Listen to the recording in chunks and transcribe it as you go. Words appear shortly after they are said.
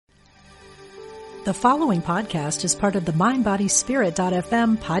The following podcast is part of the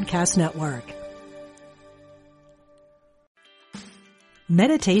MindBodySpirit.fm podcast network.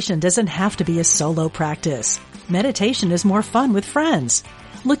 Meditation doesn't have to be a solo practice. Meditation is more fun with friends.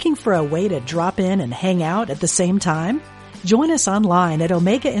 Looking for a way to drop in and hang out at the same time? Join us online at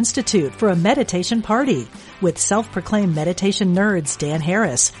Omega Institute for a meditation party with self-proclaimed meditation nerds Dan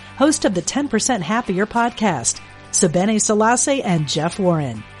Harris, host of the 10% Happier podcast, Sabene Selassie, and Jeff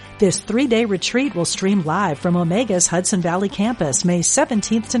Warren. This 3-day retreat will stream live from Omega's Hudson Valley campus May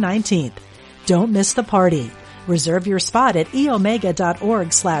 17th to 19th. Don't miss the party. Reserve your spot at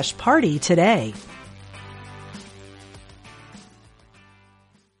eomega.org/party today.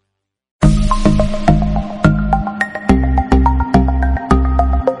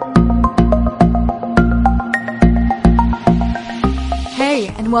 Hey,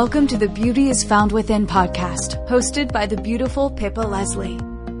 and welcome to the Beauty is Found Within podcast, hosted by the beautiful Pippa Leslie.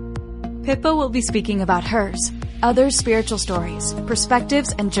 Pippa will be speaking about hers, others' spiritual stories,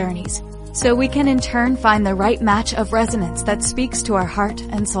 perspectives, and journeys, so we can in turn find the right match of resonance that speaks to our heart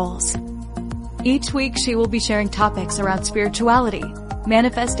and souls. Each week she will be sharing topics around spirituality,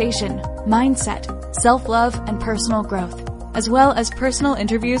 manifestation, mindset, self-love, and personal growth, as well as personal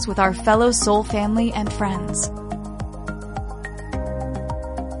interviews with our fellow soul family and friends.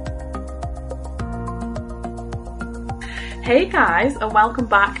 Hey guys, and welcome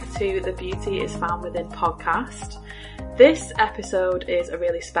back to the Beauty is Found Within podcast. This episode is a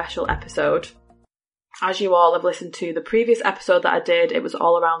really special episode. As you all have listened to the previous episode that I did, it was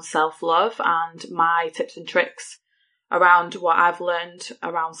all around self-love and my tips and tricks around what I've learned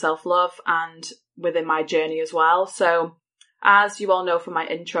around self-love and within my journey as well. So as you all know from my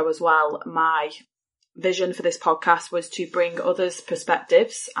intro as well, my vision for this podcast was to bring others'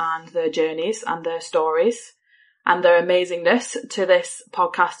 perspectives and their journeys and their stories and their amazingness to this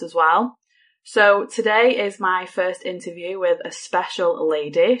podcast as well. So today is my first interview with a special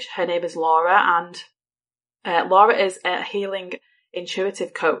lady. Her name is Laura, and Laura is a healing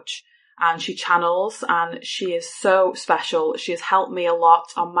intuitive coach, and she channels, and she is so special. She has helped me a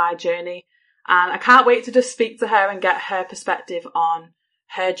lot on my journey, and I can't wait to just speak to her and get her perspective on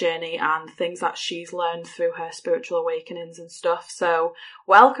her journey and things that she's learned through her spiritual awakenings and stuff. So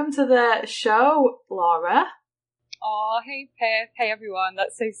welcome to the show, Laura. Oh, hey Pip, hey everyone,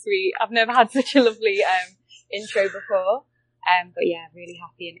 that's so sweet. I've never had such a lovely intro before, but yeah, really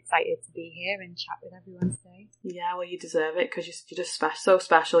happy and excited to be here and chat with everyone today. Yeah, well, you deserve it because you're just so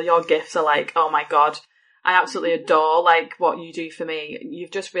special. Your gifts are like, oh my god, I absolutely adore like what you do for me. You've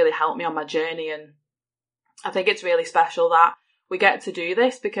just really helped me on my journey, and I think it's really special that we get to do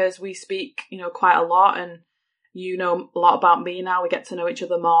this because we speak, quite a lot, and you know a lot about me now. We get to know each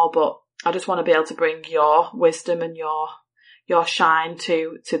other more, but I just want to be able to bring your wisdom and your shine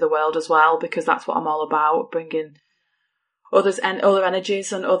to the world as well, because that's what I'm all about, bringing others and other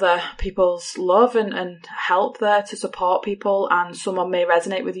energies and other people's love and help there to support people. And someone may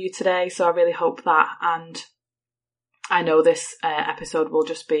resonate with you today, so I really hope that. And I know this episode will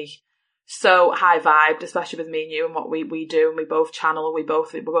just be so high vibed, especially with me and you and what we do, and we both channel, we're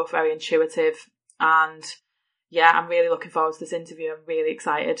both very intuitive, and yeah, I'm really looking forward to this interview. I'm really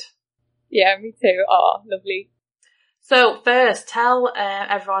excited. Yeah, me too. Oh, lovely. So first, tell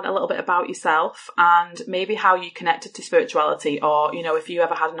everyone a little bit about yourself and maybe how you connected to spirituality, or, if you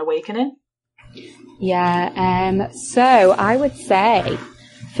ever had an awakening. Yeah, so I would say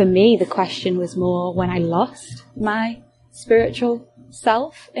for me, the question was more when I lost my spiritual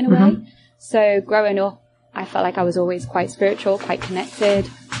self in a way. So growing up, I felt like I was always quite spiritual, quite connected,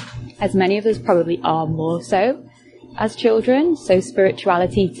 as many of us probably are more so as children. So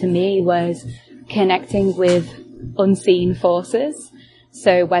spirituality to me was connecting with unseen forces.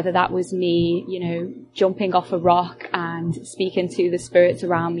 So whether that was me, jumping off a rock and speaking to the spirits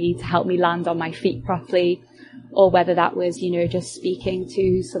around me to help me land on my feet properly, or whether that was, just speaking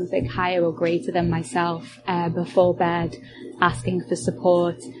to something higher or greater than myself before bed, asking for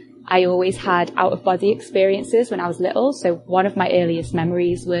support. I always had out-of-body experiences when I was little. So one of my earliest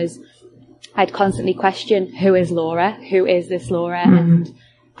memories was I'd constantly question, who is Laura? Who is this Laura? And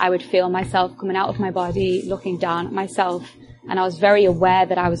I would feel myself coming out of my body, looking down at myself. And I was very aware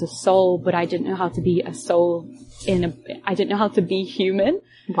that I was a soul, but I didn't know how to be a soul I didn't know how to be human.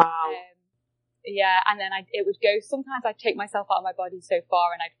 Wow. Yeah. And then it would go, sometimes I'd take myself out of my body so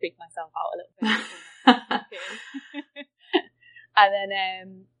far and I'd freak myself out a little bit. And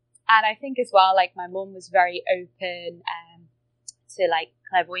then, and I think as well, like my mum was very open, to like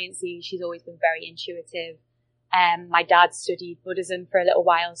clairvoyancy. She's always been very intuitive. My dad studied Buddhism for a little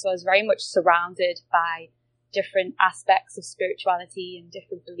while, so I was very much surrounded by different aspects of spirituality and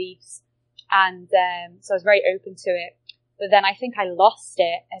different beliefs. And so I was very open to it. But then I think I lost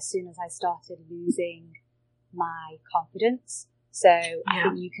it as soon as I started losing my confidence. So I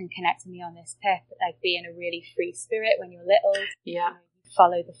think you can connect to me on this, Pip, like being a really free spirit when you're little. Yeah. You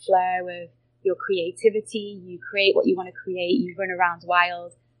follow the flow of your creativity. You create what you want to create. You run around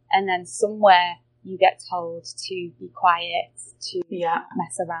wild. And then somewhere you get told to be quiet, to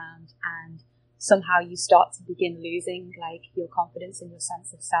mess around. And somehow you start to begin losing like your confidence and your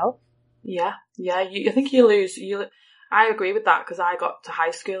sense of self. Yeah. I think you lose. I agree with that, because I got to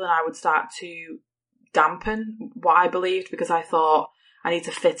high school and I would start to dampen what I believed, because I thought I need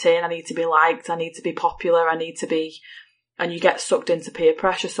to fit in, I need to be liked, I need to be popular, I need to be, and you get sucked into peer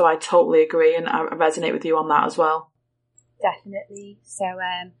pressure. So I totally agree, and I resonate with you on that as well. Definitely.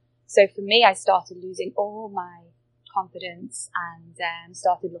 So for me, I started losing all my confidence and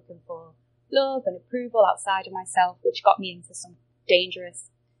started looking for love and approval outside of myself, which got me into some dangerous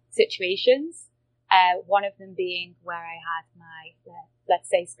situations. One of them being where I had my, let's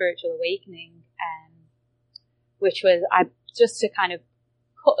say, spiritual awakening, which was, just to kind of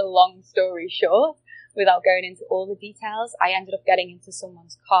cut a long story short, without going into all the details, I ended up getting into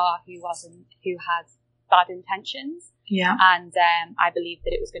someone's car who had bad intentions. Yeah. And I believed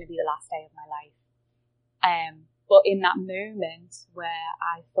that it was going to be the last day of my life. But in that moment where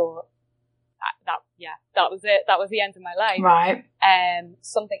I thought that was it, that was the end of my life. Right.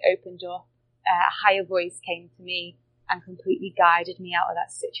 Something opened up. A higher voice came to me and completely guided me out of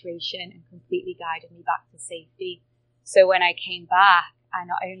that situation and completely guided me back to safety. So when I came back, I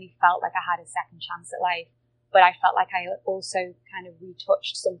not only felt like I had a second chance at life, but I felt like I also kind of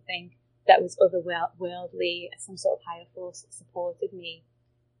retouched something that was otherworldly, some sort of higher force that supported me.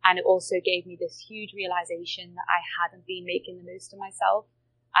 And it also gave me this huge realization that I hadn't been making the most of myself.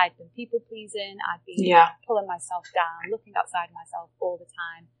 I'd been people pleasing, I'd been pulling myself down, looking outside of myself all the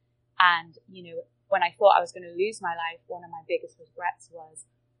time. And, when I thought I was going to lose my life, one of my biggest regrets was,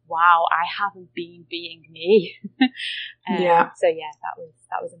 wow, I haven't been being me. So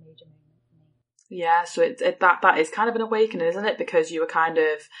that was a major moment for me. Yeah, so that is kind of an awakening, isn't it? Because you were kind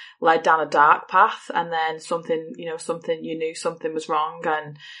of led down a dark path, and then something you knew something was wrong,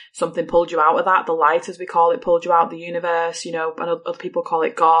 and something pulled you out of that. The light, as we call it, pulled you out of the universe, and other people call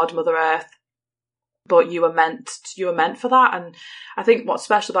it God, Mother Earth. But you were meant for that. And I think what's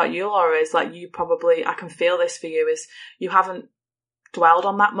special about you, Laura, is like I can feel this for you, is you haven't dwelled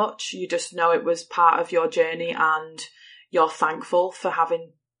on that much. You just know it was part of your journey, and you're thankful for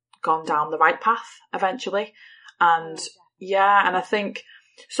having gone down the right path eventually. And and I think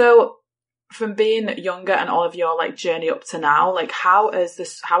so, from being younger and all of your like journey up to now, like how has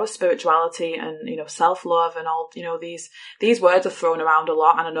spirituality and self-love and all these words are thrown around a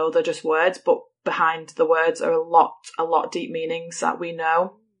lot, and I know they're just words, but behind the words are a lot deep meanings that we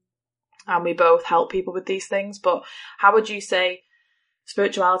know, and we both help people with these things. But how would you say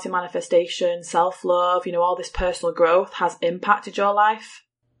spirituality, manifestation, self-love, all this personal growth has impacted your life?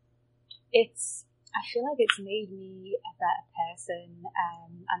 I feel like it's made me a better person,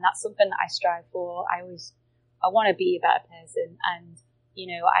 and that's something that I strive for. I want to be a better person, and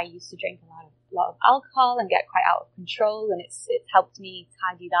I used to drink a lot of alcohol and get quite out of control, and it's helped me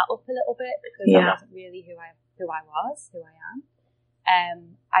tidy that up a little bit, because that wasn't really who I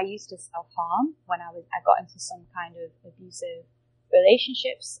am. I used to self-harm when I got into some kind of abusive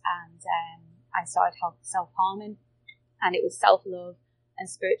relationships, and I started self-harming, and it was self-love and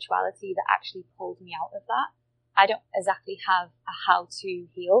spirituality that actually pulled me out of that. I don't exactly have a how to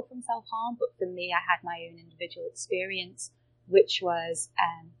heal from self-harm, but for me, I had my own individual experience, which was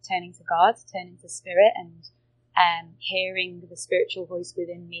turning to God, turning to spirit, and hearing the spiritual voice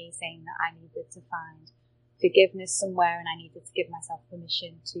within me saying that I needed to find forgiveness somewhere, and I needed to give myself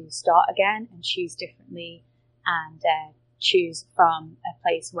permission to start again and choose differently, and choose from a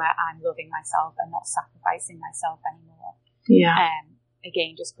place where I'm loving myself and not sacrificing myself anymore.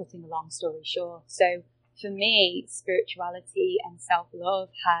 Again, just cutting a long story short. So for me, spirituality and self-love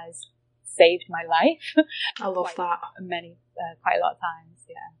has saved my life. I love that. Quite a lot of times,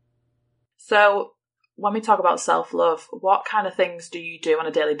 So when we talk about self-love, what kind of things do you do on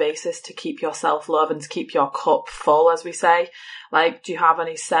a daily basis to keep your self-love and to keep your cup full, as we say? Like, do you have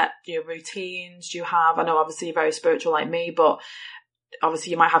any set routines? I know obviously you're very spiritual like me, but obviously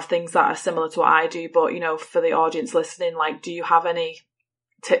you might have things that are similar to what I do, but for the audience listening, like, do you have any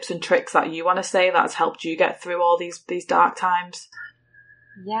tips and tricks that you want to say that's helped you get through all these dark times?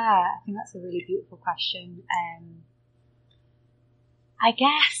 Yeah, I think that's a really beautiful question. I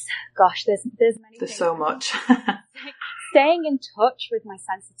guess, gosh, there's many. There's so much. Staying in touch with my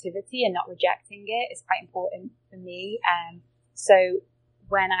sensitivity and not rejecting it is quite important for me. So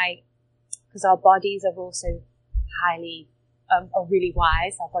when I because our bodies are also highly, are really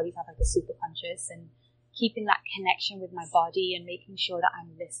wise. Our bodies have like a super conscious, and keeping that connection with my body and making sure that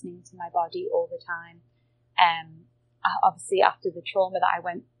I'm listening to my body all the time. Obviously after the trauma that I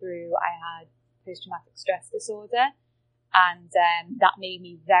went through, I had post-traumatic stress disorder, and that made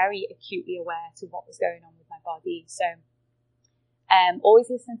me very acutely aware to what was going on with my body. So always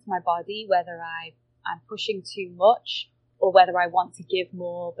listen to my body, whether I'm pushing too much or whether I want to give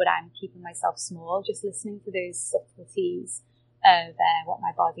more but I'm keeping myself small. Just listening to those subtleties of what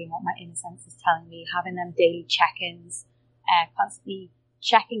my body and what my inner sense is telling me, having them daily check-ins, constantly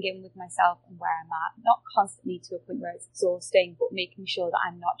checking in with myself and where I'm at, not constantly to a point where it's exhausting, but making sure that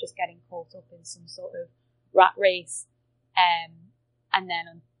I'm not just getting caught up in some sort of rat race, and then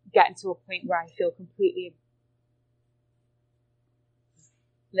I'm getting to a point where I feel completely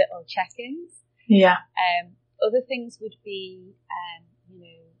little check-ins. Yeah. Other things would be,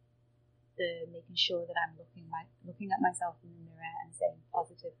 the making sure that I'm looking at myself in the mirror and saying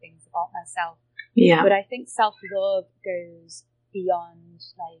positive things about myself. Yeah. But I think self-love goes beyond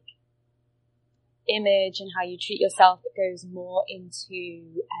like image and how you treat yourself. It goes more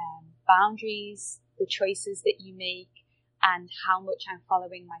into boundaries, the choices that you make, and how much I'm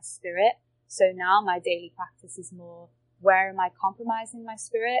following my spirit. So now my daily practice is more, where am I compromising my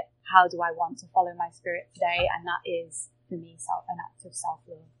spirit? How do I want to follow my spirit today? And that is, for me, an act of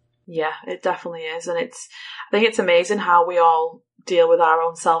self-love. Yeah, it definitely is. And I think it's amazing how we all deal with our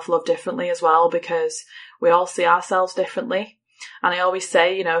own self-love differently as well, because we all see ourselves differently. And I always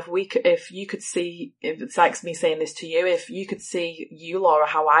say, if you could see, if it's like me saying this to you, if you could see you, Laura,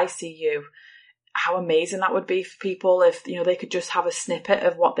 how I see you, how amazing that would be for people if, they could just have a snippet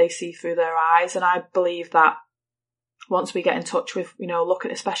of what they see through their eyes. And I believe that once we get in touch with,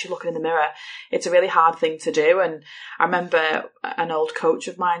 especially looking in the mirror, it's a really hard thing to do. And I remember an old coach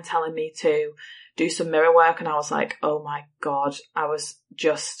of mine telling me to do some mirror work, and I was like, oh my God, I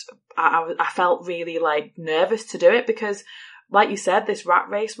felt really like nervous to do it, because like you said, this rat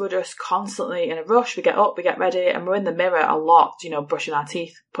race, we're just constantly in a rush. We get up, we get ready, and we're in the mirror a lot, brushing our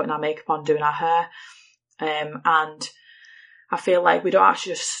teeth, putting our makeup on, doing our hair. And I feel like we don't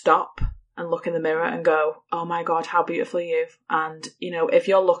actually just stop and look in the mirror and go, oh my God, how beautiful are you? And, if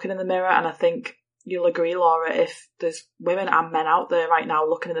you're looking in the mirror, and I think you'll agree, Laura, if there's women and men out there right now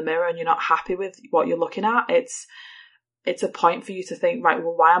looking in the mirror and you're not happy with what you're looking at, it's a point for you to think, right,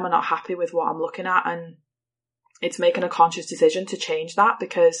 well, why am I not happy with what I'm looking at? And it's making a conscious decision to change that,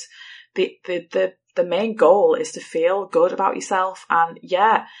 because the main goal is to feel good about yourself. And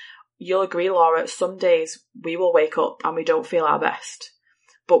yeah, you'll agree, Laura, some days we will wake up and we don't feel our best,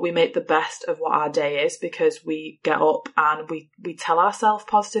 but we make the best of what our day is, because we get up and we tell ourselves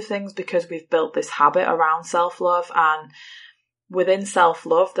positive things, because we've built this habit around self-love. And within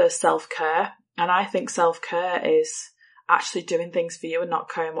self-love, there's self-care. And I think self-care is actually doing things for you and not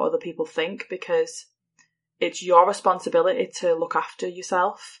caring what other people think, because it's your responsibility to look after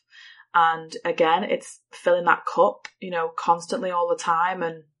yourself. And again, it's filling that cup, constantly all the time.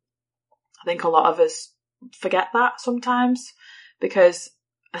 And I think a lot of us forget that sometimes, because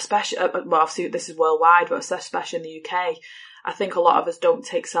especially, well, obviously this is worldwide, but especially in the UK, I think a lot of us don't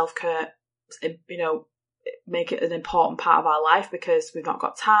take self-care, make it an important part of our life, because we've not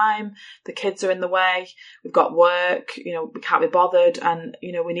got time, the kids are in the way, we've got work, we can't be bothered. And,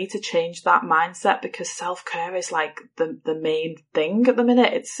 we need to change that mindset, because self-care is like the main thing at the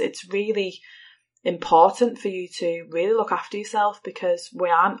minute. It's really important for you to really look after yourself, because we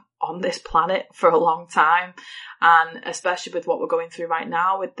aren't on this planet for a long time. And especially with what we're going through right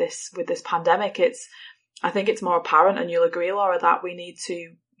now with this pandemic, I think it's more apparent, and you'll agree, Laura, that we need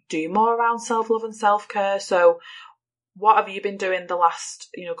to do more around self-love and self-care. So what have you been doing the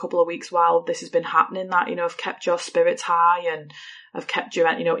last, couple of weeks while this has been happening that, have kept your spirits high and have kept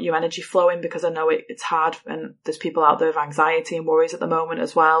your, your energy flowing? Because I know it's hard, and there's people out there with anxiety and worries at the moment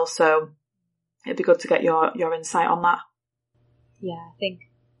as well. So it'd be good to get your insight on that. Yeah, I think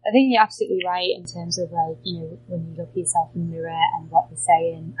you're absolutely right in terms of like, when you look at yourself in the mirror and what you're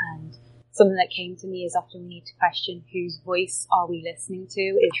saying. And something that came to me is often we need to question, whose voice are we listening to?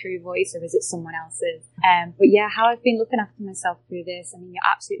 Is it true voice, or is it someone else's? But yeah, how I've been looking after myself through this, I mean,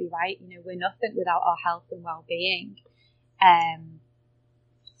 you're absolutely right. We're nothing without our health and well-being. I'm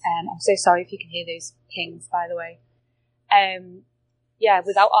so sorry if you can hear those pings, by the way. Yeah,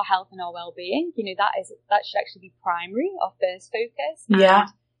 without our health and our well-being, that should actually be primary, our first focus. Yeah. And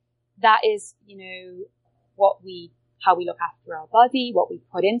that is, how we look after our body, what we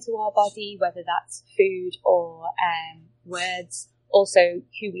put into our body, whether that's food or words, also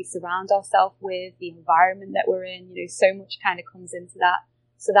who we surround ourselves with, the environment that we're in, so much kind of comes into that.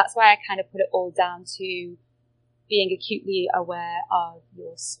 So that's why I kind of put it all down to being acutely aware of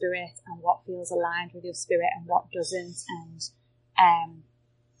your spirit and what feels aligned with your spirit and what doesn't. And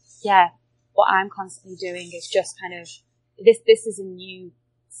what I'm constantly doing is just kind of, this is a new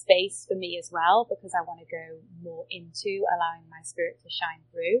space for me as well, because I want to go more into allowing my spirit to shine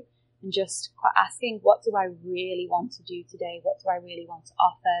through and just asking, what do I really want to do today? What do I really want to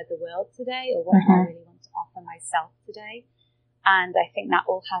offer the world today? Or what do I really want to offer myself today? And I think that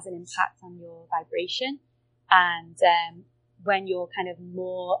all has an impact on your vibration. And when you're kind of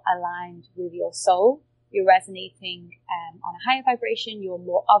more aligned with your soul, you're resonating on a higher vibration, you're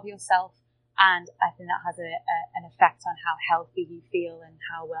more of yourself. And I think that has an effect on how healthy you feel and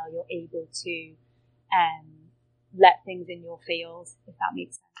how well you're able to let things in your field, if that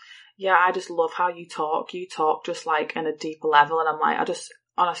makes sense. Yeah, I just love how you talk. You talk just like in a deeper level, and I'm like,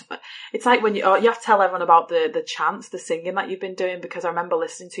 honestly, it's like when you have to tell everyone about the chants, the singing that you've been doing, because I remember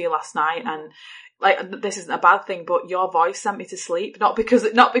listening to you last night, and like, this isn't a bad thing, but your voice sent me to sleep. Not because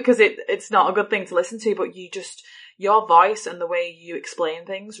it's not a good thing to listen to, but your voice and the way you explain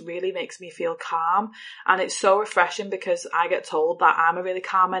things really makes me feel calm. And it's so refreshing, because I get told that I'm a really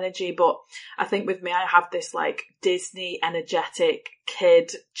calm energy, but I think with me, I have this like Disney energetic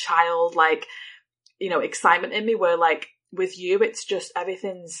child, like, excitement in me, where like with you, it's just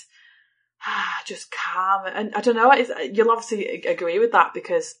everything's just calm. And I don't know, you'll obviously agree with that,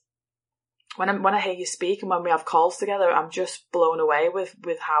 because when I hear you speak and when we have calls together, I'm just blown away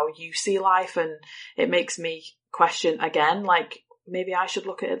with how you see life, and it makes me question again, like maybe I should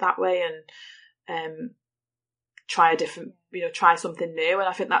look at it that way and try try something new. And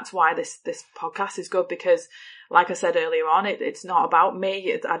I think that's why this podcast is good, because like I said earlier on, it's not about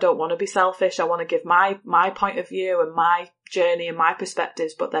me. I don't want to be selfish. I want to give my point of view and my journey and my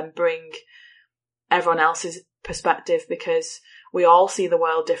perspectives, but then bring everyone else's perspective, because we all see the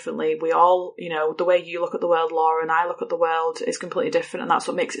world differently. We all, the way you look at the world, Laura, and I look at the world is completely different. And that's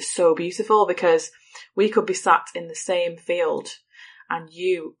what makes it so beautiful, because we could be sat in the same field and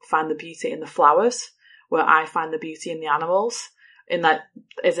you find the beauty in the flowers, where I find the beauty in the animals, in that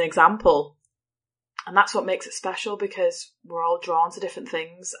as an example. And that's what makes it special, because we're all drawn to different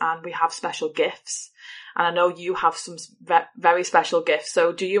things and we have special gifts. And I know you have some very special gifts.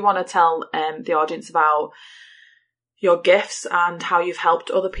 So do you want to tell the audience about your gifts and how you've helped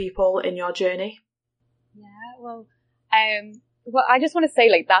other people in your journey? Yeah, well, I just want to say,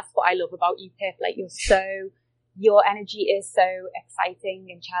 like, that's what I love about you, Pip. Like, your energy is so exciting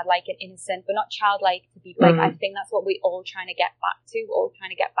and childlike and innocent, but not childlike to be like, I think that's what we're all trying to get back to. We're all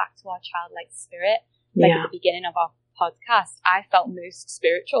trying to get back to our childlike spirit. Like at the beginning of our podcast, I felt most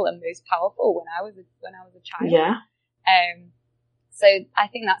spiritual and most powerful when I was a child. Yeah. So I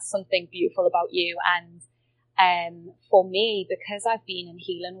think that's something beautiful about you. And for me, because I've been in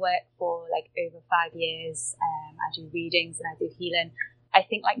healing work for like over 5 years, I do readings and I do healing. I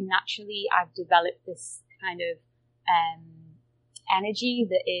think like naturally I've developed this kind of energy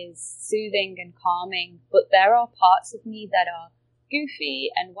that is soothing and calming, but there are parts of me that are goofy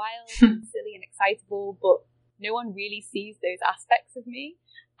and wild and silly and excitable, but no one really sees those aspects of me.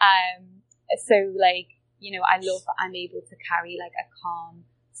 So like, I love that I'm able to carry like a calm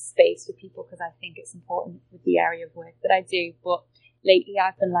space for people, because I think it's important with the area of work that I do. But lately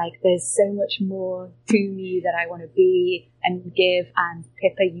I've been like, there's so much more to me that I want to be and give, and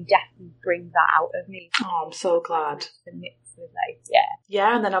Pippa, you definitely bring that out of me. Oh, I'm so glad. The mix with like,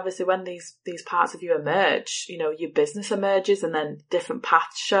 yeah, and then obviously when these parts of you emerge, your business emerges, and then different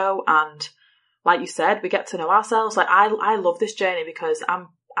paths show, and like you said, we get to know ourselves. Like I love this journey, because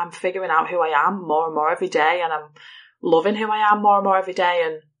I'm figuring out who I am more and more every day, and I'm loving who I am more and more every day.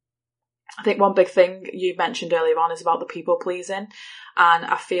 And I think one big thing you mentioned earlier on is about the people pleasing. And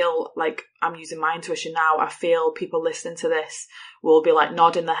I feel like, I'm using my intuition now, I feel people listening to this will be like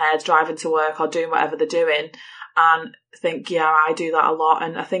nodding their heads, driving to work or doing whatever they're doing, and think, yeah, I do that a lot.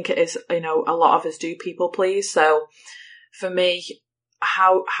 And I think it is, a lot of us do people please. So for me,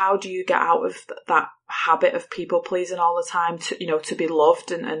 how do you get out of that habit of people pleasing all the time to be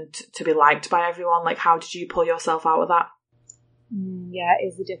loved and to be liked by everyone? Like, how did you pull yourself out of that? Yeah, it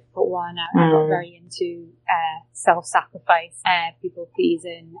is a difficult one. I got very into self-sacrifice, people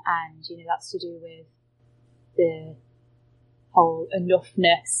pleasing, and that's to do with the whole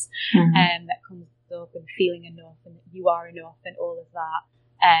enoughness that comes up, and feeling enough, and that you are enough, and all of that.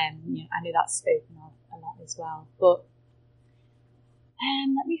 I know that's spoken of a lot as well. But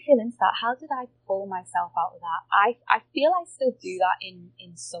let me feel into that. How did I pull myself out of that? I feel I still do that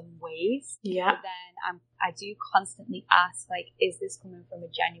in some ways. Yeah. But then I do constantly ask, like, is this coming from a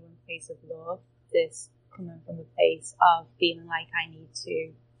genuine place of love? This coming from a place of feeling like I need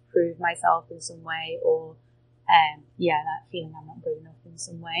to prove myself in some way, or that feeling I'm not good enough in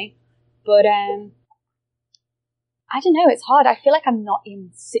some way. But I don't know, it's hard. I feel like I'm not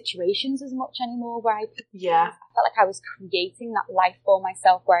in situations as much anymore where I felt like I was creating that life for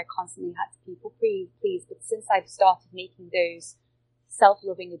myself where I constantly had to people please. But since I've started making those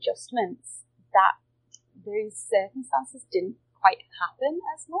self-loving adjustments, that those circumstances didn't quite happen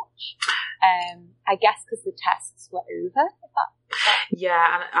as much. I guess because the tests were over.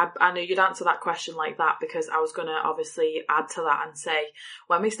 Yeah, and I knew you'd answer that question like that, because I was going to obviously add to that and say,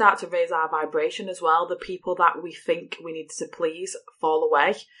 when we start to raise our vibration as well, the people that we think we need to please fall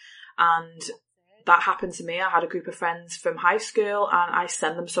away. And that happened to me. I had a group of friends from high school and I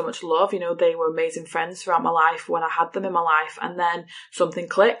sent them so much love. You know, they were amazing friends throughout my life when I had them in my life. And then something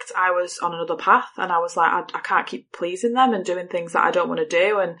clicked. I was on another path and I was like, I can't keep pleasing them and doing things that I don't want to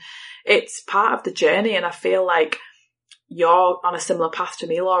do. And it's part of the journey. And I feel like you're on a similar path to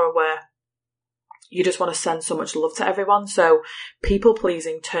me, Laura, where you just want to send so much love to everyone. So people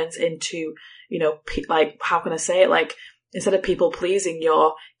pleasing turns into, you know, like, how can I say it? Like, instead of people pleasing,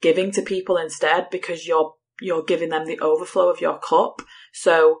 you're giving to people instead, because you're giving them the overflow of your cup.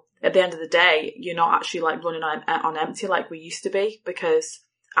 So at the end of the day, you're not actually like running on empty like we used to be, because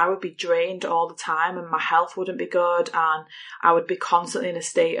I would be drained all the time and my health wouldn't be good. And I would be constantly in a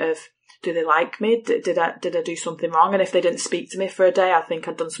state of, do they like me? Did I do something wrong? And if they didn't speak to me for a day, I think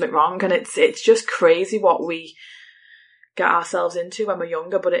I'd done something wrong. And it's just crazy what we get ourselves into when we're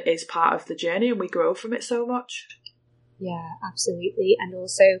younger, but it is part of the journey and we grow from it so much. Yeah, absolutely. And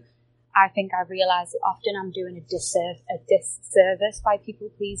also, I think I realise that often I'm doing a disservice by people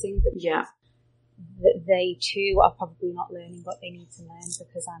pleasing. Yeah. That they too are probably not learning what they need to learn,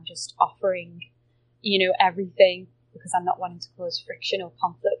 because I'm just offering, you know, everything, because I'm not wanting to cause friction or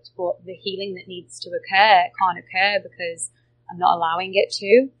conflict. But the healing that needs to occur can't occur because I'm not allowing it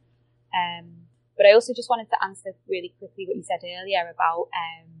to. But I also just wanted to answer really quickly what you said earlier about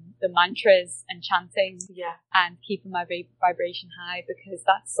the mantras and chanting, and keeping my vibration high, because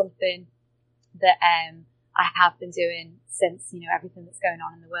that's something that I have been doing since, you know, everything that's going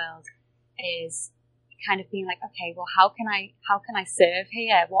on in the world, is kind of being like, okay, well, how can I serve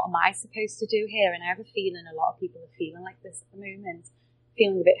here? What am I supposed to do here? And I have a feeling a lot of people are feeling like this at the moment,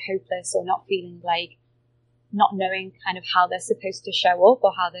 feeling a bit hopeless, or not knowing kind of how they're supposed to show up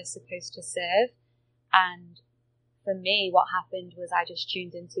or how they're supposed to serve. And for me, what happened was I just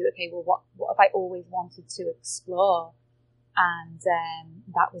tuned into, okay, well, what have I always wanted to explore? And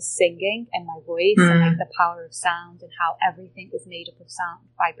that was singing and my voice, and like the power of sound, and how everything is made up of sound,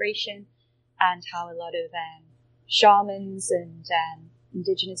 vibration, and how a lot of shamans and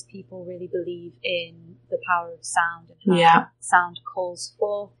indigenous people really believe in the power of sound, and how sound calls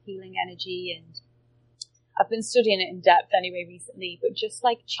forth healing energy. And I've been studying it in depth anyway recently, but just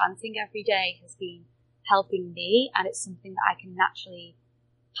like chanting every day has been helping me, and it's something that I can naturally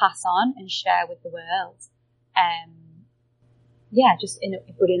pass on and share with the world.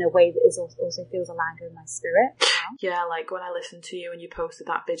 But in a way that is also feels aligned with my spirit. Yeah, like when I listened to you and you posted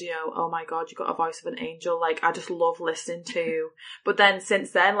that video, oh my God, you got a voice of an angel. Like, I just love listening to. But then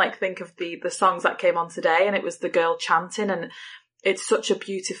since then, like, think of the songs that came on today, and it was the girl chanting, and it's such a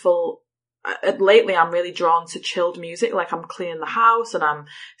beautiful. Lately, I'm really drawn to chilled music. Like, I'm cleaning the house and I'm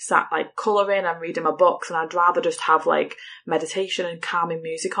sat like colouring, I'm reading my books, and I'd rather just have like meditation and calming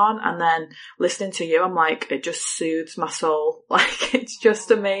music on. And then listening to you, I'm like, it just soothes my soul. Like, it's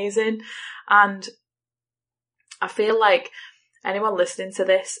just amazing. And I feel like anyone listening to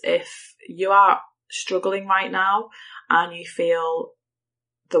this, if you are struggling right now and you feel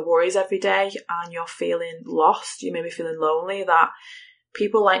the worries every day and you're feeling lost, you may be feeling lonely, that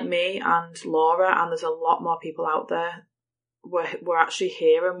people like me and Laura, and there's a lot more people out there, we're actually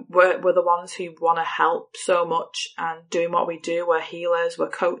here, and we're the ones who want to help so much and doing what we do. We're healers, we're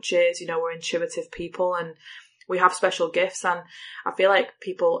coaches, you know, we're intuitive people, and we have special gifts. And I feel like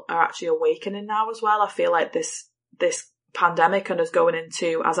people are actually awakening now as well. I feel like this pandemic and us going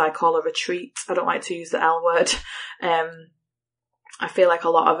into, as I call, a retreat. I don't like to use the L word. I feel like a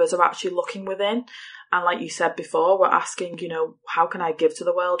lot of us are actually looking within. And like you said before, we're asking, you know, how can I give to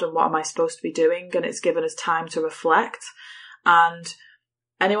the world and what am I supposed to be doing? And it's given us time to reflect. And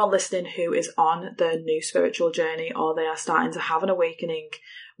anyone listening who is on their new spiritual journey, or they are starting to have an awakening,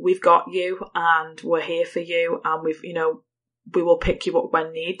 we've got you and we're here for you. And we will pick you up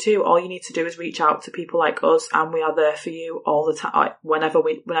when need to. All you need to do is reach out to people like us, and we are there for you all the time, whenever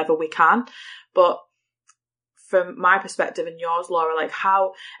we can. But from my perspective and yours, Laura, like,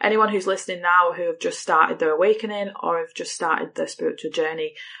 how anyone who's listening now who have just started their awakening or have just started their spiritual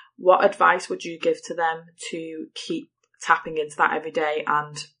journey, what advice would you give to them to keep tapping into that every day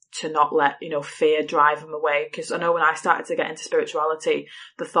and to not let, fear drive them away? Because I know when I started to get into spirituality,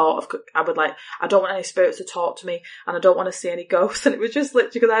 the thought of, I don't want any spirits to talk to me, and I don't want to see any ghosts. And it was just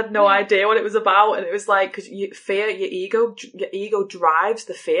literally because I had no idea what it was about. And it was like, because your ego drives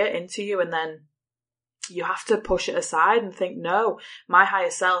the fear into you, and then you have to push it aside and think, no, my higher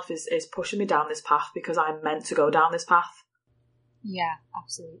self is pushing me down this path because I'm meant to go down this path. Yeah,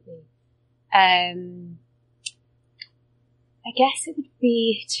 absolutely. I guess it would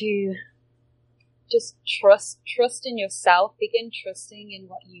be to just trust in yourself, begin trusting in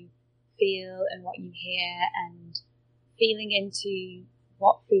what you feel and what you hear, and feeling into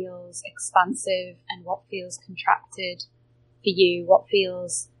what feels expansive and what feels contracted for you, what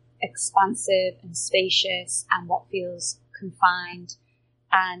feels expansive and spacious and what feels confined,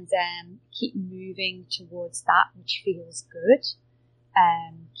 and keep moving towards that which feels good,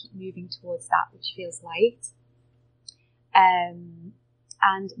 keep moving towards that which feels light.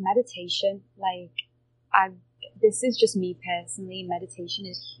 And meditation, this is just me personally, meditation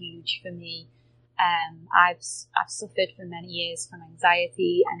is huge for me. I've suffered for many years from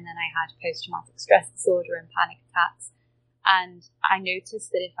anxiety, and then I had post-traumatic stress disorder and panic attacks. And I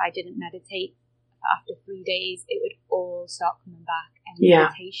noticed that if I didn't meditate after 3 days, it would all start coming back. And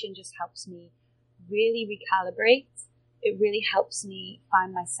meditation just helps me really recalibrate. It really helps me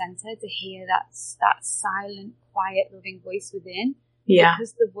find my center, to hear that silent, quiet, loving voice within. Yeah.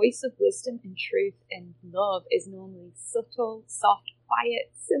 Because the voice of wisdom and truth and love is normally subtle, soft,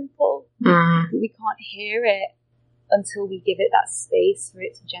 quiet, simple. Mm. We can't hear it until we give it that space for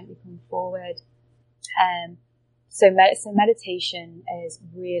it to gently come forward. So meditation is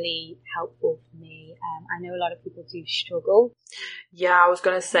really helpful for me. I know a lot of people do struggle. Yeah, I was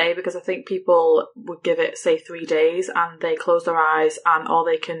going to say, because I think people would give it, say, 3 days, and they close their eyes, and all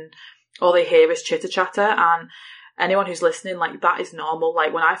they hear is chitter chatter. And anyone who's listening, that is normal.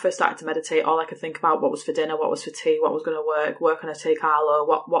 When I first started to meditate, all I could think about what was for dinner, what was for tea, what was going to work on a take Arlo,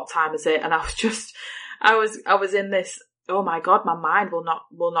 what time is it? And I was in this, oh my God, my mind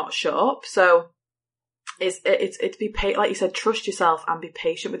will not shut up. So it's to be like you said, trust yourself and be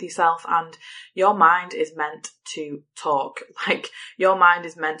patient with yourself. And your mind is meant to talk. Your mind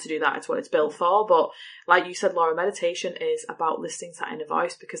is meant to do that. It's what it's built for. But like you said, Laura, meditation is about listening to that inner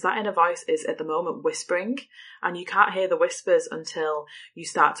voice, because that inner voice is at the moment whispering, and you can't hear the whispers until you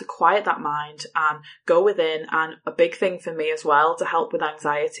start to quiet that mind and go within. And a big thing for me as well to help with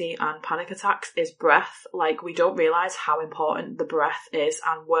anxiety and panic attacks is breath. We don't realise how important the breath is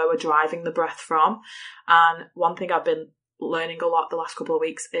and where we're driving the breath from. And one thing I've been learning a lot the last couple of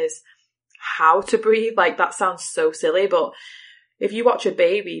weeks is how to breathe. That sounds so silly, but if you watch a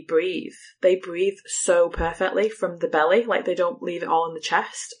baby breathe, they breathe so perfectly from the belly. They don't leave it all in the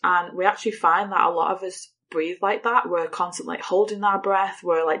chest. And we actually find that a lot of us breathe like that. We're constantly holding our breath.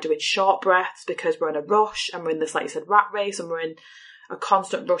 We're doing short breaths because we're in a rush, and we're in this, like you said, rat race, and we're in a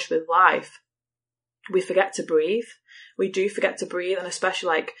constant rush with life. We forget to breathe. We do forget to breathe. And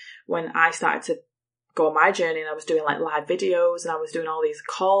especially when I started to go on my journey and I was doing live videos and I was doing all these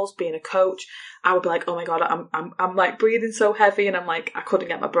calls, being a coach, I would be like, oh my God, I'm breathing so heavy, and I couldn't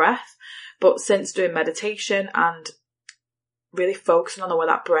get my breath. But since doing meditation and really focusing on where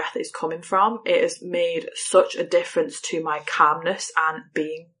that breath is coming from, it has made such a difference to my calmness and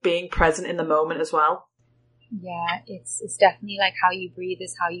being present in the moment as well. Yeah, it's definitely how you breathe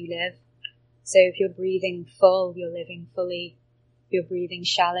is how you live. So if you're breathing full, you're living fully. If you're breathing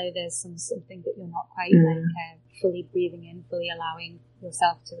shallow, there's something that you're not quite fully breathing in, fully allowing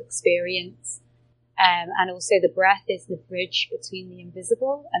yourself to experience. And also the breath is the bridge between the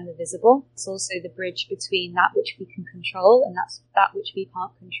invisible and the visible. It's also the bridge between that which we can control and that's that which we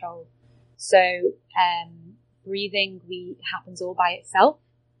can't control. So breathing happens all by itself.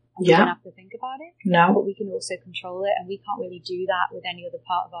 And we don't have to think about it. No. But we can also control it, and we can't really do that with any other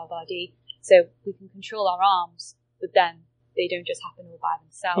part of our body. So we can control our arms, but then they don't just happen all by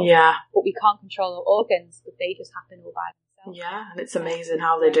themselves. Yeah. But we can't control our organs, but they just happen all by themselves. Yeah, and it's amazing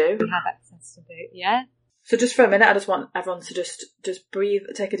how they do. We have access to both, yeah. So just for a minute, I just want everyone to just breathe,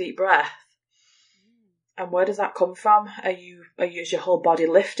 take a deep breath. And where does that come from? Is your whole body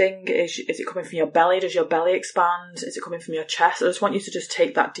lifting? Is it coming from your belly? Does your belly expand? Is it coming from your chest? I just want you to just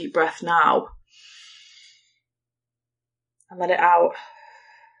take that deep breath now. And let it out.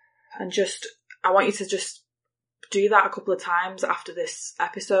 And I want you to just do that a couple of times after this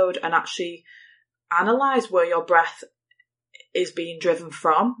episode and actually analyse where your breath is being driven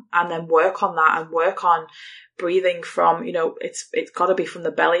from, and then work on that and work on breathing from, it's got to be from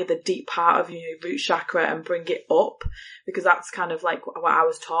the belly, the deep part of your root chakra, and bring it up, because that's kind of like what I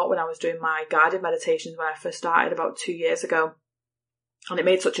was taught when I was doing my guided meditations when I first started about 2 years ago. And it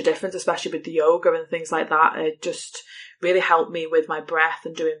made such a difference, especially with the yoga and things like that. It just really helped me with my breath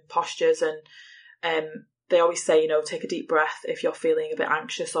and doing postures. And they always say, take a deep breath if you're feeling a bit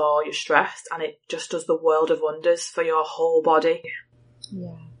anxious or you're stressed, and it just does the world of wonders for your whole body.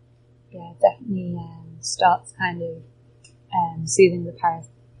 Yeah, definitely starts kind of soothing the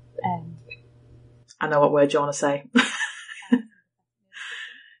I know what word you want to say.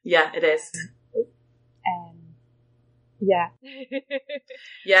 Yeah, it is. Yeah.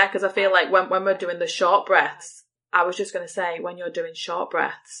 Yeah, because I feel like when we're doing the short breaths, I was just going to say, when you're doing short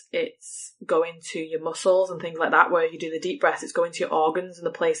breaths, it's going to your muscles and things like that. Where you do the deep breaths, it's going to your organs and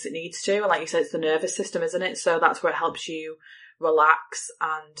the place it needs to. And like you said, it's the nervous system, isn't it? So that's where it helps you relax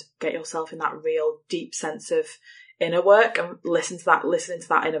and get yourself in that real deep sense of inner work, and listening to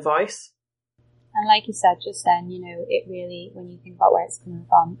that inner voice. And like you said just then, it really, when you think about where it's coming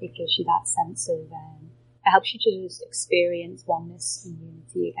from, it gives you that sense of, it helps you to just experience oneness and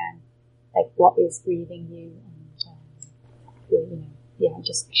unity again. Like, what is breathing you, and,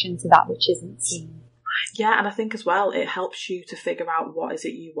 just action to that which isn't seen. Yeah, and I think as well, it helps you to figure out what is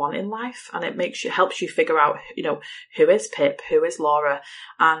it you want in life, and helps you figure out, who is Pip, who is Laura,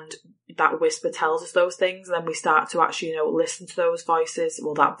 and that whisper tells us those things, and then we start to actually, listen to those voices,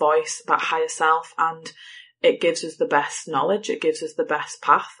 that voice, that higher self, and it gives us the best knowledge, it gives us the best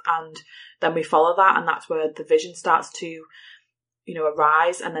path, and then we follow that, and that's where the vision starts to,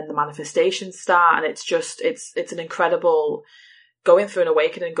 arise, and then the manifestations start, and it's an incredible going through an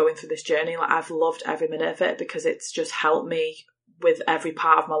awakening, going through this journey. Like, I've loved every minute of it, because it's just helped me with every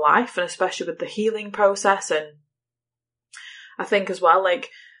part of my life, and especially with the healing process. And I think as well,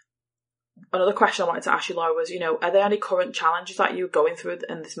 like, another question I wanted to ask you, Laura, was, are there any current challenges that you're going through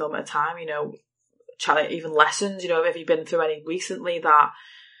in this moment of time? Even lessons, have you been through any recently that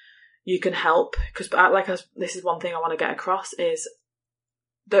you can help? Because this is one thing I want to get across, is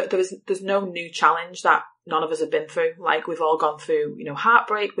there's no new challenge that none of us have been through. Like, we've all gone through,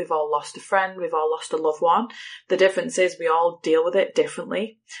 heartbreak, we've all lost a friend, we've all lost a loved one. The difference is we all deal with it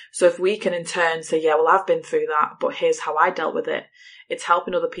differently. So if we can in turn say, yeah, well, I've been through that, but here's how I dealt with it, it's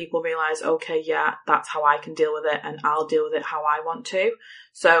helping other people realise, okay, yeah, that's how I can deal with it, and I'll deal with it how I want to.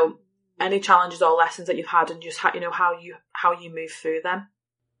 So any challenges or lessons that you've had, and just how you move through them?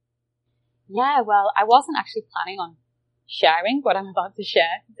 Yeah, well, I wasn't actually planning on sharing what I'm about to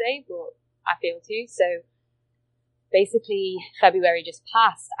share today, but I feel to. So basically, February just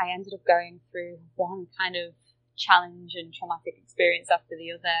passed. I ended up going through one kind of challenge and traumatic experience after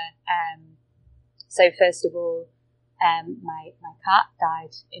the other. So first of all, my cat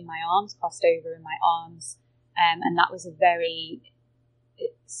died in my arms, crossed over in my arms, and that was a very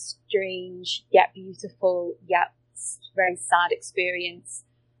strange yet beautiful yet very sad experience.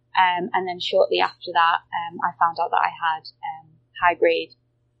 And then shortly after that, I found out that I had high-grade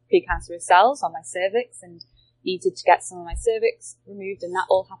precancerous cells on my cervix and needed to get some of my cervix removed, and that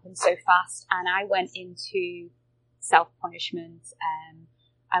all happened so fast. And I went into self-punishment,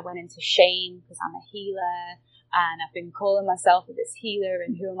 I went into shame because I'm a healer, and I've been calling myself this healer,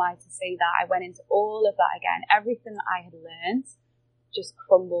 and who am I to say that? I went into all of that again. Everything that I had learned just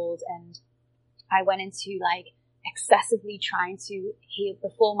crumbled, and I went into excessively trying to heal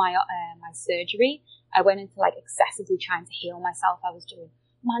before my surgery. I went into excessively trying to heal myself. I was doing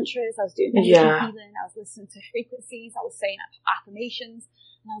mantras, I was doing energy healing, I was listening to frequencies, I was saying affirmations,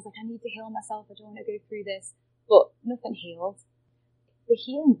 and I was like, I need to heal myself, I don't want to go through this, but nothing healed. The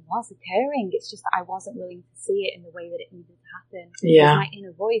healing was occurring, it's just that I wasn't willing to see it in the way that it needed to happen, because my inner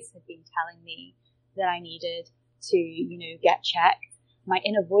voice had been telling me that I needed to, get checked. My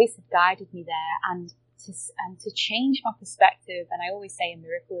inner voice had guided me there, and to change my perspective. And I always say a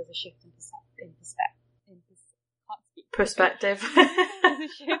miracle is a shift in perspective. It's a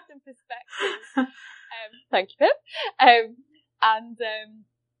shift in perspective. Thank you, Pip. And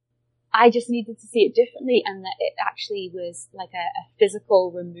I just needed to see it differently, and that it actually was like a physical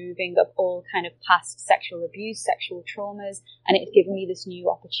removing of all kind of past sexual abuse, sexual traumas, and it had given me this new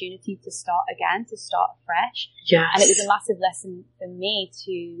opportunity to start again, to start afresh. Yes. And it was a massive lesson for me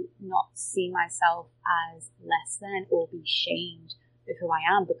to not see myself as less than or be shamed of who I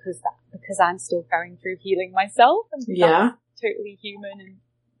am, because I'm still going through healing myself, and that's totally human, and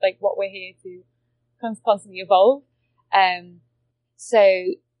what we're here to constantly evolve. So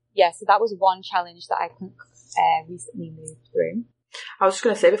that was one challenge that I recently moved through. I was just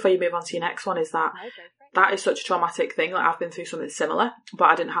going to say, before you move on to your next one, is that that is such a traumatic thing. Like, I've been through something similar, but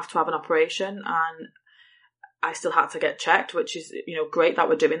I didn't have to have an operation, and I still had to get checked, which is, great that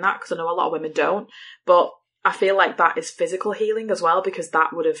we're doing that, because I know a lot of women don't. But I feel like that is physical healing as well, because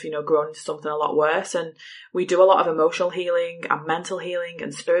that would have, grown into something a lot worse. And we do a lot of emotional healing and mental healing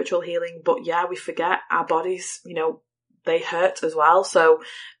and spiritual healing. But yeah, we forget our bodies, they hurt as well. So,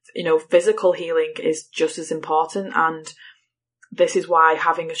 physical healing is just as important. And this is why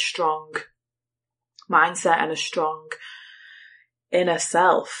having a strong mindset and a strong inner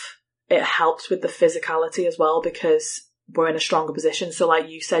self, it helps with the physicality as well, because we're in a stronger position. So like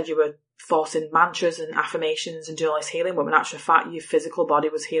you said, you were forcing mantras and affirmations and doing all this healing, but in actual fact, your physical body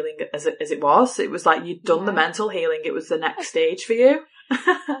was healing as it was. It was like you'd done the mental healing. It was the next stage for you. That's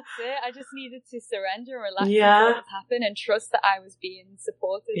it. I just needed to surrender and relax and let it happen and trust that I was being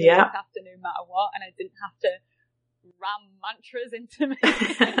supported and looked after no matter what, and I didn't have to ram mantras into me.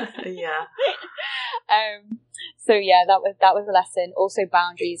 So yeah, that was a lesson. Also,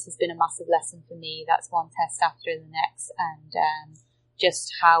 boundaries has been a massive lesson for me. That's one test after the next, and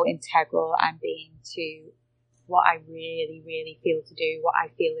just how integral I'm being to what I really, really feel to do, what I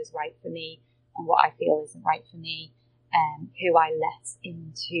feel is right for me, and what I feel isn't right for me, and who I let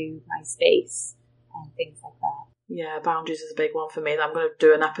into my space, and things like that. Yeah, boundaries is a big one for me. I'm going to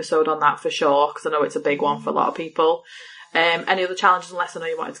do an episode on that for sure, because I know it's a big one for a lot of people. Any other challenges and lessons? I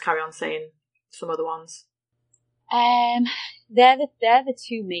know you wanted to carry on saying some other ones. They're the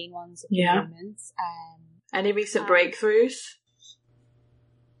two main ones at the moment. Any recent breakthroughs?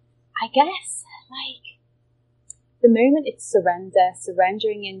 I guess, like, the moment it's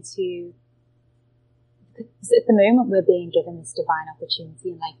surrendering into, because at the moment we're being given this divine opportunity,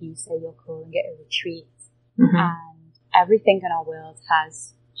 and like you say, you're calling it a retreat, and everything in our world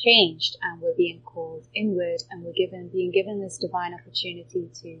has changed, and we're being called inward, and we're being given this divine opportunity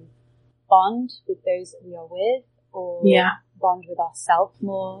to bond with those that we are with, or bond with ourselves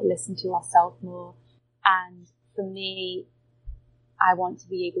more, listen to ourselves more. And for me, I want to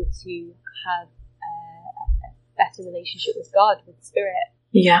be able to have a better relationship with God, with Spirit.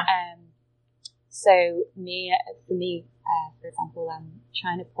 So for me, for example, I'm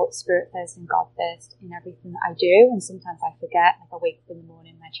trying to put Spirit first and God first in everything that I do. And sometimes I forget, like I wake up in the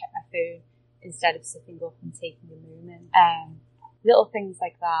morning and I check my phone instead of sitting up and taking a moment. Little things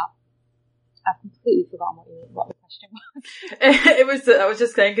like that. I've completely forgotten what the question was. I was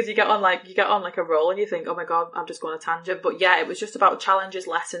just saying, because you get on like a roll and you think, oh my God, I'm just going on a tangent. But yeah, it was just about challenges,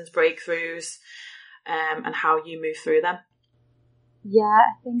 lessons, breakthroughs, and how you move through them. Yeah,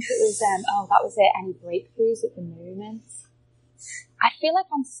 I think it was, that was it. Any breakthroughs at the moment? I feel like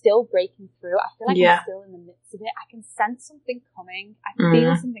I'm still breaking through. I feel like I'm still in the midst of it. I can sense something coming. I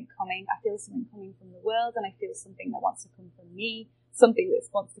feel something coming. I feel something coming from the world, and I feel something that wants to come from me. Something that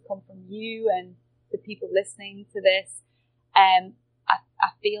wants to come from you and the people listening to this. I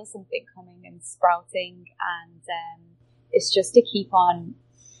feel something coming and sprouting, and it's just to keep on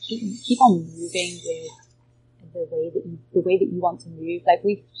moving with the way that you want to move. Like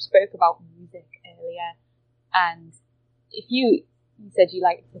we spoke about music earlier, and if you said you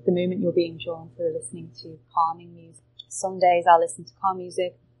like, at the moment you're being drawn to listening to calming music. Some days I'll listen to calm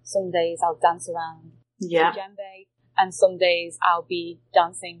music. Some days I'll dance around to djembe. And some days I'll be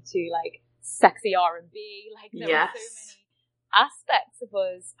dancing to like sexy R&B. Like there are so many aspects of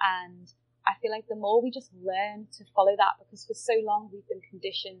us, and I feel like the more we just learn to follow that, because for so long we've been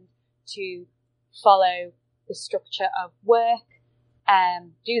conditioned to follow the structure of work,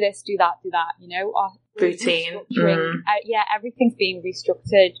 do this, do that, our routine. Everything's being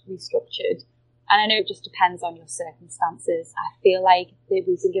restructured. And I know it just depends on your circumstances. I feel like we've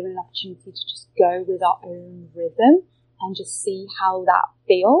been given an opportunity to just go with our own rhythm and just see how that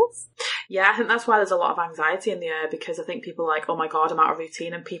feels. Yeah, I think that's why there's a lot of anxiety in the air, because I think people are like, oh my God, I'm out of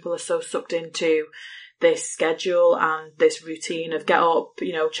routine, and people are so sucked into this schedule and this routine of get up,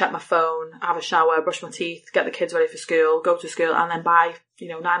 check my phone, have a shower, brush my teeth, get the kids ready for school, go to school, and then by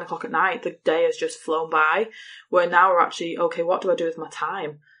 9:00 at night, the day has just flown by. Where now we're actually, okay, what do I do with my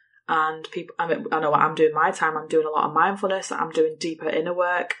time? And people, I know what I'm doing my time. I'm doing a lot of mindfulness. I'm doing deeper inner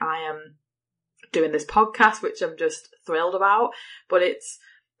work. I am doing this podcast, which I'm just thrilled about. But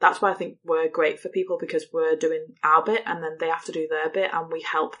that's why I think we're great for people, because we're doing our bit and then they have to do their bit, and we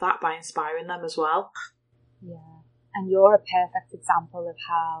help that by inspiring them as well. Yeah. And you're a perfect example of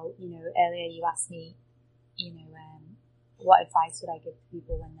how, earlier you asked me, what advice would I give to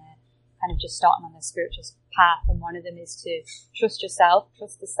people when they're kind of just starting on their spiritual path, and one of them is to trust yourself,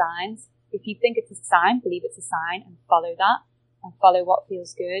 trust the signs. If you think it's a sign, believe it's a sign, and follow that, and follow what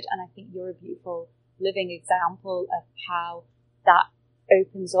feels good. And I think you're a beautiful living example of how that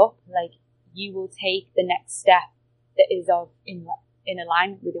opens up. Like, you will take the next step that is in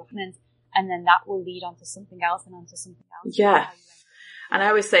alignment with your plans, and then that will lead on to something else and onto something else. Yeah. And I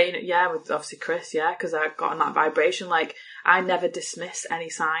always say, with obviously Chris, because I got on that vibration, like, I never dismiss any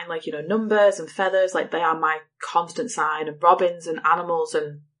sign, like, numbers and feathers, like, they are my constant sign, and robins and animals,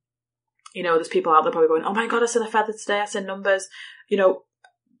 and, there's people out there probably going, oh my God, I seen a feather today, I seen numbers,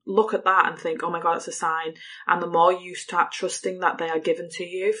 look at that and think, oh my God, it's a sign. And the more you start trusting that they are given to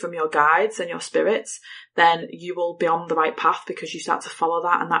you from your guides and your spirits, then you will be on the right path, because you start to follow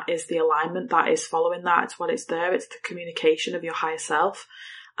that, and that is the alignment, that is following that, it's what it's there, it's the communication of your higher self.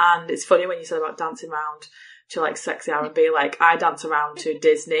 And it's funny when you said about dancing around to like sexy R&B, like I dance around to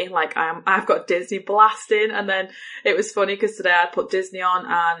Disney, like I've got Disney blasting. And then it was funny because today I put Disney on,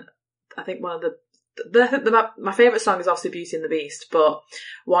 and I think one of my favourite song is obviously Beauty and the Beast, but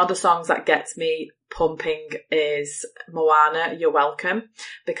one of the songs that gets me pumping is Moana, You're Welcome,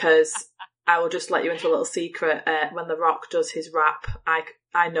 because I will just let you into a little secret. When The Rock does his rap,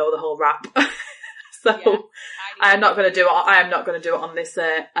 I know the whole rap. So yeah, I am not going to do it on this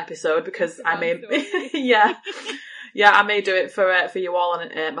episode, because I may, I may do it for you all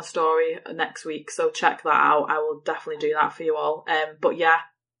on my story next week. So check that out. I will definitely do that for you all. But yeah.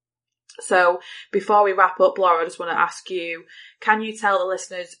 So before we wrap up, Laura, I just want to ask you, can you tell the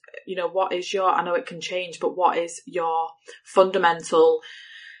listeners, what is I know it can change, but what is your fundamental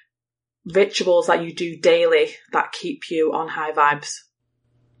rituals that you do daily that keep you on high vibes?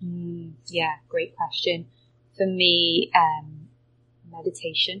 Yeah, great question. For me,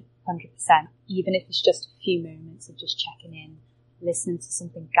 meditation, 100%, even if it's just a few moments of just checking in, listening to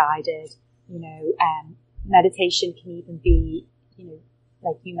something guided, meditation can even be,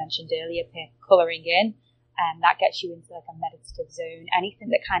 like you mentioned earlier, colouring in, and that gets you into like a meditative zone. Anything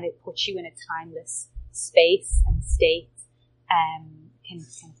that kind of puts you in a timeless space and state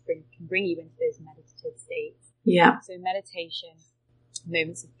can bring you into those meditative states. Yeah. So meditation,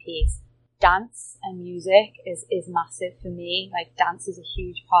 moments of peace. Dance and music is massive for me. Like, dance is a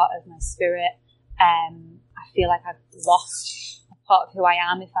huge part of my spirit. I feel like I've lost a part of who I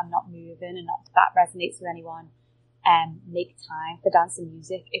am if I'm not moving, and not that resonates with anyone. Make time for dance and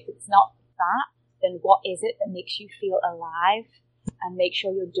music. If it's not that, then what is it that makes you feel alive? And make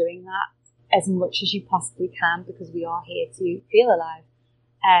sure you're doing that as much as you possibly can, because we are here to feel alive.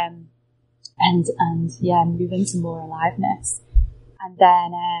 And move into more aliveness. And then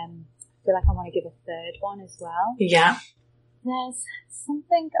I feel like I want to give a third one as well. Yeah. There's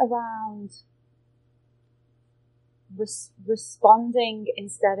something around responding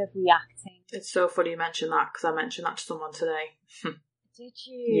instead of reacting. It's so funny you mentioned that, because I mentioned that to someone today. Did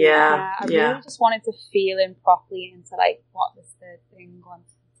you? Yeah. I really just wanted to feel in properly into like what this third thing wanted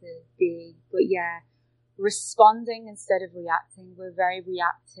to be. But yeah, responding instead of reacting. We're very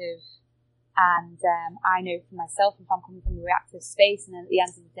reactive. And I know for myself, if I'm coming from a reactive space, and then at the end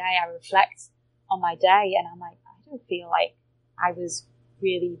of the day, I reflect on my day, and I'm like, I don't feel like I was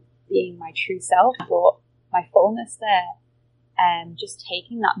really being my true self, or my fullness there. Just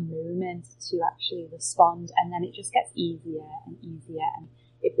taking that moment to actually respond, and then it just gets easier and easier, and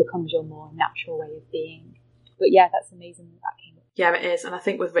it becomes your more natural way of being. But yeah, that's amazing that came up. Yeah, it is. And I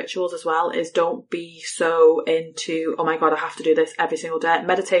think with rituals as well is, don't be so into, oh my God, I have to do this every single day.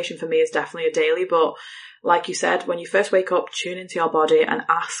 Meditation for me is definitely a daily, but like you said, when you first wake up, tune into your body and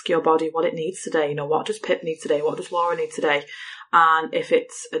ask your body what it needs today. What does Pip need today? What does Laura need today? And if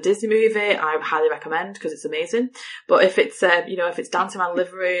it's a Disney movie, I highly recommend, because it's amazing. But if it's, if it's dancing around the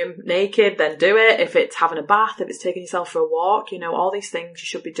living room naked, then do it. If it's having a bath, if it's taking yourself for a walk, all these things you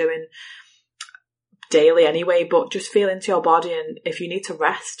should be doing daily anyway. But just feel into your body, and if you need to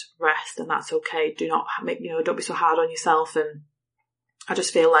rest, and that's okay. Do not don't be so hard on yourself. And I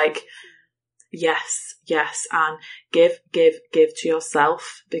just feel like, yes, and give to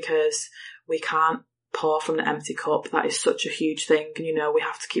yourself, because we can't pour from the empty cup. That is such a huge thing. And we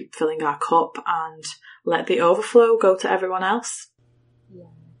have to keep filling our cup and let the overflow go to everyone else. Yeah,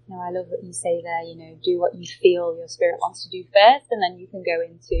 no, I love what you say there. Do what you feel your spirit wants to do first, and then you can go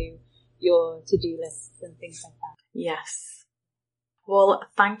into your to-do lists and things like that. Yes. Well,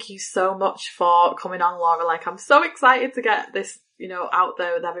 thank you so much for coming on, Laura. Like, I'm so excited to get this, out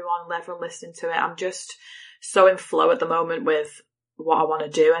there with everyone listening to it. I'm just so in flow at the moment with what I want to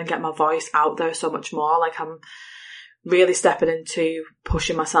do and get my voice out there so much more. Like, I'm really stepping into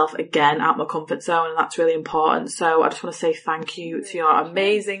pushing myself again out my comfort zone, and that's really important. So I just want to say thank you to your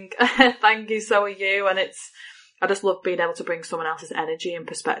amazing, thank you, so are you. And I just love being able to bring someone else's energy and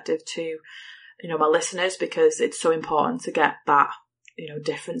perspective to, my listeners, because it's so important to get that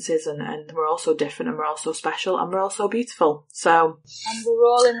differences, and we're all so different, and we're all so special, and we're all so beautiful. So, and we're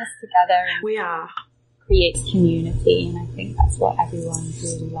all in this together. And we are. Creates community, and I think that's what everyone's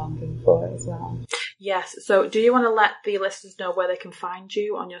really longing for as well. Yes. So do you want to let the listeners know where they can find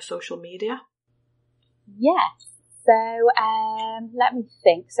you on your social media? Yes. So let me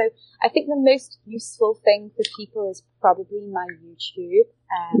think. So I think the most useful thing for people is probably my YouTube,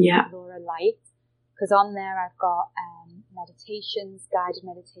 Laura Light, because on there I've got meditations, guided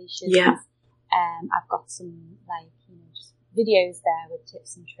meditations. Yeah. I've got some just videos there with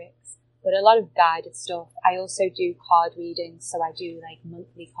tips and tricks, but a lot of guided stuff. I also do card readings, so I do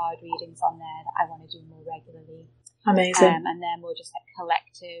monthly card readings on there that I want to do more regularly. Amazing. And then we'll just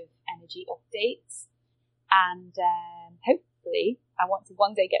collective energy updates. And hopefully I want to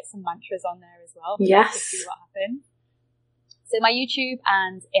one day get some mantras on there as well. Yes. To see what happens. So my YouTube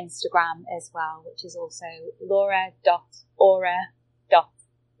and Instagram as well, which is also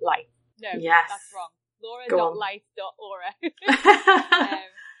laura.aura.light. No, yes. That's wrong. laura.light.aura.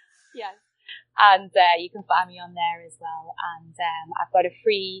 Yes. And you can find me on there as well. And I've got a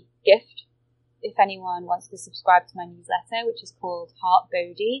free gift if anyone wants to subscribe to my newsletter, which is called Heart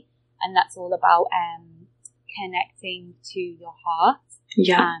Bodhi. And that's all about connecting to your heart.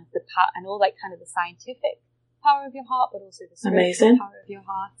 Yeah. And all kind of the scientific power of your heart, but also the spiritual power of your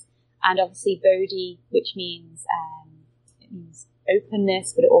heart. And obviously Bodhi, which means it means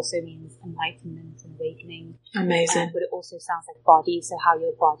openness, but it also means enlightenment and awakening. Amazing. But it also sounds like body, so how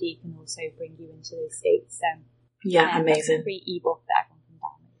your body can also bring you into those states. So amazing. That's a free ebook that everyone can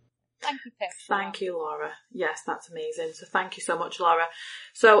download. Thank you, Pip. Thank you, Laura. Yes, that's amazing. So thank you so much, Laura.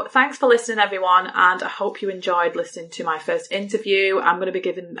 So thanks for listening, everyone, and I hope you enjoyed listening to my first interview. I'm going to be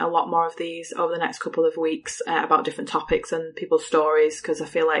giving a lot more of these over the next couple of weeks about different topics and people's stories, because I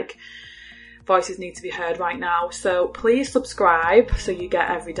feel like voices need to be heard right now. So please subscribe so you get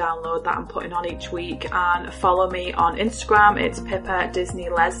every download that I'm putting on each week, and follow me on Instagram. It's Pippa Disney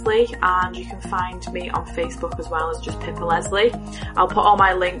Leslie, and you can find me on Facebook as well as just Pippa Leslie. I'll put all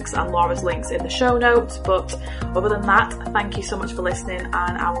my links and Laura's links in the show notes, but other than that, thank you so much for listening, and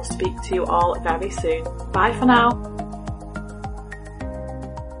I will speak to you all very soon. Bye for now.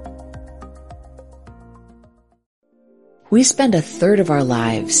 We spend a third of our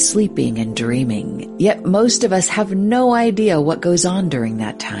lives sleeping and dreaming, yet most of us have no idea what goes on during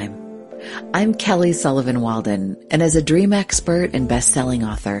that time. I'm Kelly Sullivan Walden, and as a dream expert and best-selling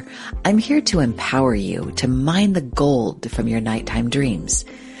author, I'm here to empower you to mine the gold from your nighttime dreams.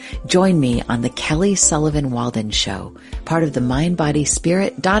 Join me on the Kelly Sullivan Walden Show, part of the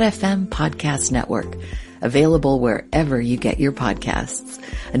MindBodySpirit.fm podcast network, available wherever you get your podcasts.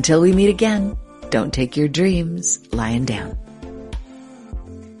 Until we meet again, don't take your dreams lying down.